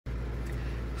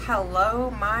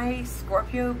Hello, my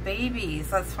Scorpio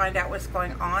babies. Let's find out what's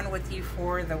going on with you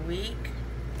for the week.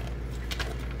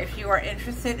 If you are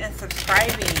interested in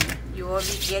subscribing, you will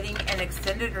be getting an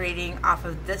extended reading off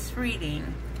of this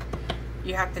reading.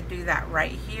 You have to do that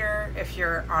right here if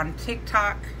you're on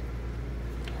TikTok.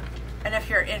 And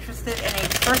if you're interested in a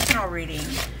personal reading,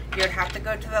 you'd have to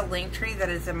go to the link tree that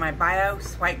is in my bio,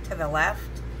 swipe to the left.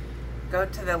 Go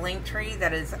to the link tree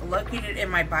that is located in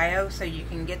my bio so you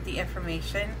can get the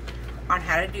information on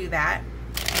how to do that.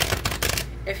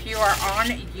 If you are on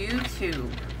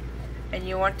YouTube and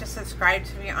you want to subscribe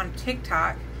to me on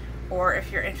TikTok, or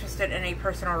if you're interested in a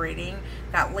personal reading,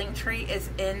 that link tree is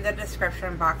in the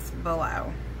description box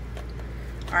below.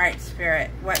 Alright, Spirit,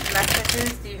 what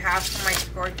messages do you have for my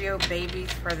Scorpio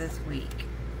babies for this week?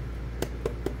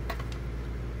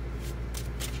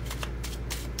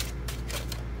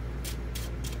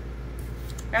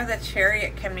 Now the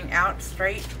Chariot coming out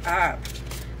straight up.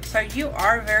 So you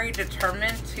are very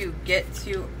determined to get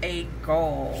to a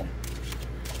goal.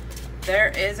 There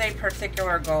is a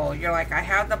particular goal. You're like, I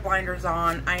have the blinders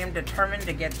on. I am determined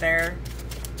to get there.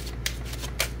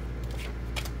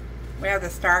 We have the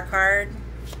Star card,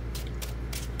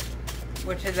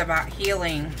 which is about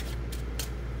healing.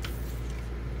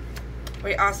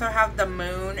 We also have the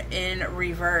Moon in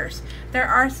reverse. There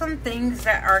are some things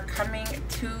that are coming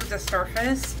to the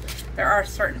surface. There are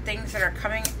certain things that are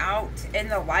coming out in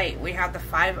the light. We have the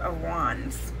Five of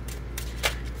Wands.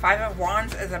 Five of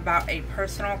Wands is about a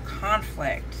personal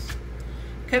conflict.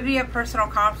 Could be a personal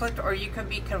conflict, or you could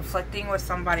be conflicting with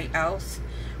somebody else.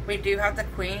 We do have the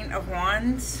Queen of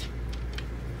Wands.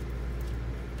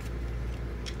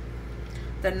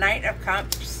 The Knight of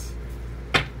Cups.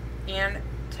 And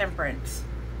Temperance.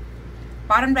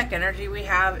 Bottom deck energy we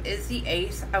have is the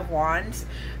Ace of Wands.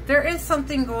 There is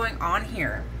something going on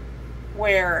here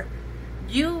where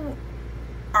you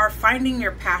are finding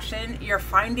your passion, you're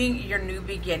finding your new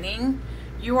beginning,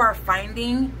 you are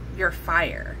finding your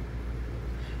fire.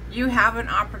 You have an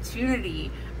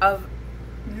opportunity of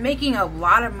making a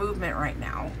lot of movement right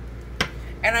now.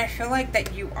 And I feel like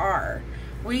that you are.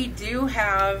 We do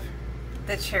have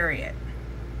the Chariot.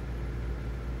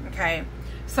 Okay.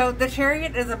 So the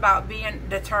Chariot is about being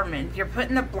determined. You're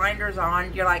putting the blinders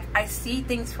on. You're like, I see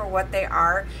things for what they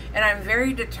are, and I'm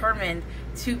very determined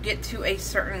to get to a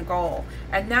certain goal.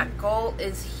 And that goal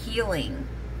is healing.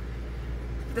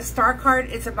 The Star card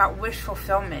is about wish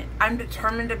fulfillment. I'm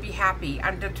determined to be happy.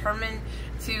 I'm determined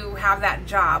to have that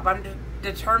job. I'm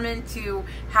determined to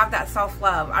have that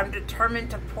self-love. I'm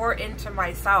determined to pour into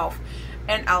myself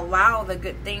and allow the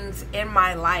good things in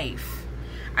my life.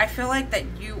 I feel like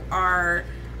that you are,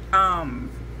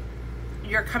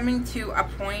 you're coming to a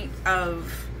point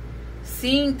of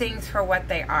seeing things for what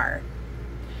they are.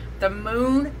 The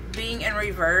Moon being in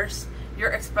reverse,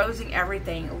 you're exposing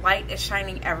everything. Light is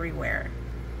shining everywhere.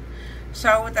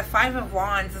 So with the Five of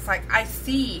Wands, it's like, I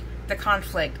see the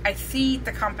conflict. I see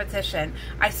the competition.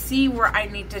 I see where I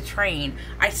need to train.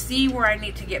 I see where I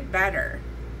need to get better.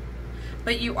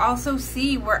 But you also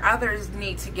see where others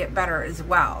need to get better as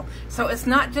well. So it's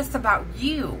not just about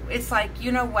you. It's like,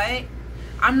 you know what?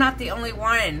 I'm not the only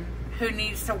one who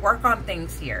needs to work on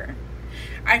things here.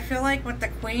 I feel like with the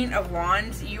Queen of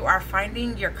Wands, you are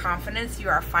finding your confidence. You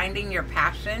are finding your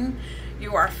passion.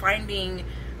 You are finding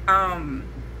that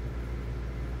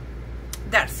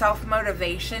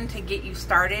self-motivation to get you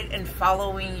started and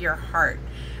following your heart.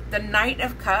 The Knight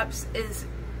of Cups is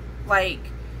like,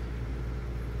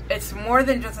 it's more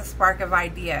than just a spark of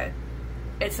idea.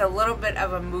 It's a little bit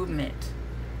of a movement.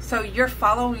 So you're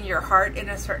following your heart in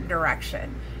a certain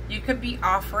direction. You could be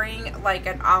offering like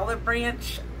an olive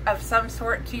branch of some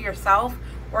sort to yourself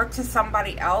or to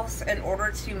somebody else in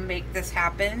order to make this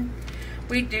happen.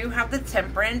 We do have the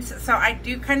Temperance. So I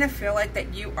do kind of feel like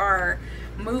that you are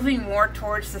moving more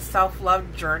towards the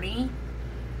self-love journey.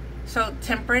 So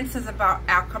Temperance is about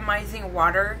alchemizing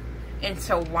water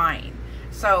into wine.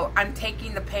 So I'm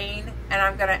taking the pain and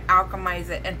I'm going to alchemize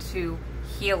it into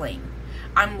healing.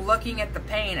 I'm looking at the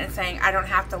pain and saying, I don't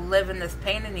have to live in this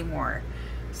pain anymore.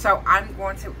 So I'm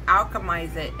going to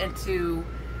alchemize it into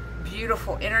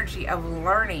beautiful energy of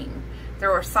learning.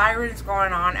 There were sirens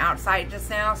going on outside just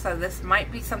now, so this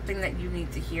might be something that you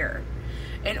need to hear.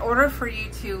 In order for you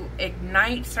to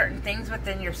ignite certain things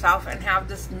within yourself and have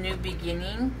this new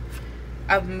beginning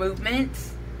of movement,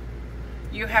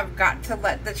 you have got to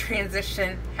let the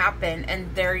transition happen.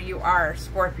 And there you are,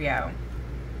 Scorpio.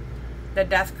 The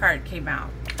Death card came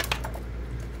out.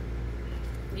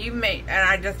 You may, and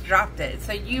I just dropped it.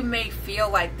 So you may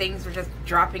feel like things are just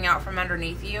dropping out from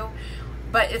underneath you.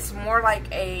 But it's more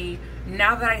like a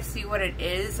Now that I see what it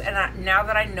is, and now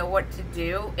that I know what to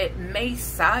do, it may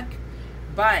suck,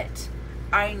 but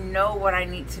I know what I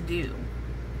need to do.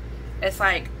 It's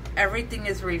like everything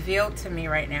is revealed to me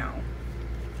right now.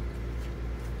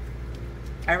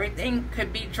 Everything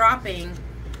could be dropping,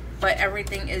 but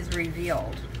everything is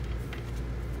revealed.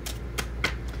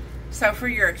 So for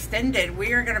your extended,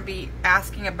 we are going to be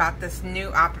asking about this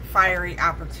new fiery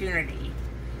opportunity.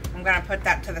 I'm going to put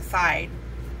that to the side.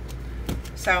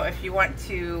 So if you want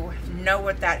to know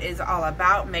what that is all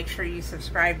about, make sure you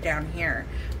subscribe down here.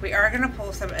 We are going to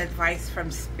pull some advice from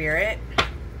Spirit.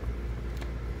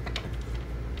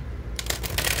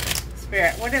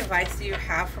 Spirit, what advice do you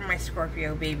have for my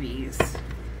Scorpio babies?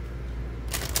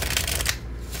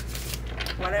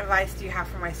 What advice do you have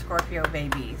for my Scorpio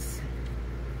babies?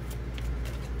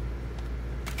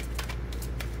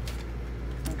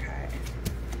 Okay.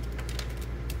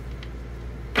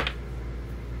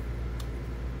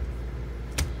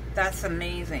 That's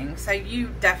amazing. So you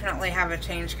definitely have a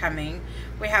change coming.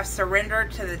 We have surrender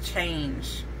to the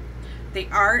change. The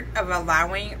art of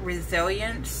allowing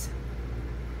resilience,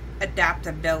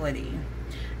 adaptability.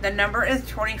 The number is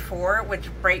 24, which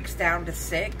breaks down to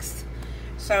 6.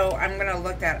 So I'm going to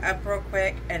look that up real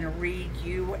quick and read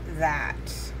you that.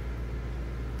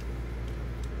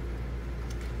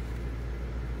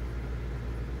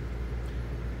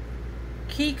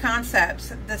 Key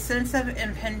concepts: the sense of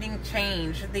impending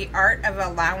change, the art of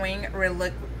allowing,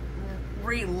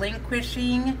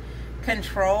 relinquishing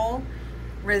control,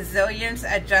 resilience,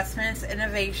 adjustments,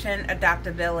 innovation,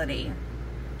 adaptability.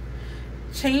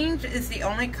 Change is the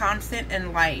only constant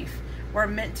in life. We're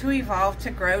meant to evolve,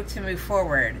 to grow, to move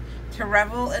forward, to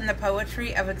revel in the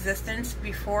poetry of existence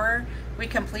before we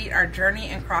complete our journey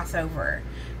and cross over.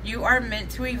 You are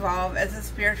meant to evolve as a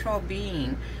spiritual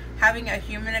being, having a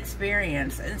human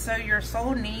experience, and so your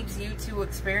soul needs you to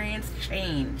experience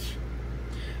change.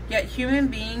 Yet human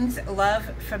beings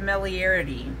love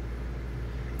familiarity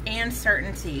and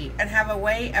certainty, and have a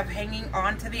way of hanging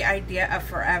on to the idea of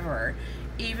forever,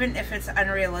 even if it's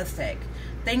unrealistic.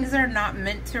 Things are not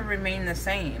meant to remain the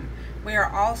same. We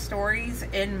are all stories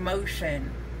in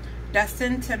motion,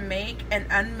 destined to make and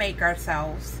unmake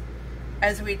ourselves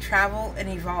as we travel and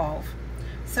evolve.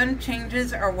 Some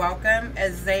changes are welcome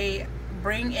as they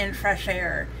bring in fresh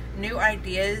air, new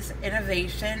ideas,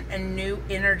 innovation, and new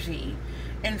energy.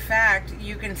 In fact,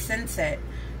 you can sense it,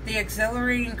 the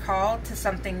exhilarating call to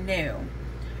something new.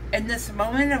 In this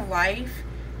moment of life,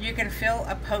 you can feel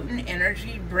a potent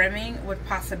energy brimming with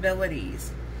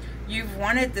possibilities. You've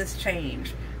wanted this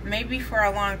change, maybe for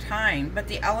a long time, but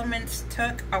the elements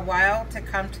took a while to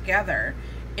come together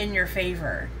in your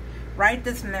favor. Ride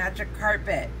this magic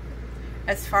carpet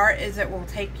as far as it will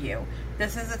take you.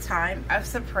 This is a time of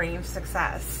supreme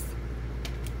success.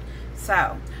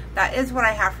 So, that is what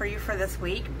I have for you for this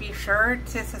week. Be sure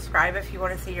to subscribe if you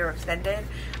want to see your extended.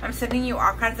 I'm sending you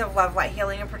all kinds of love, light,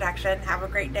 healing, and protection. Have a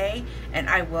great day, and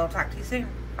I will talk to you soon.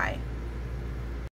 Bye.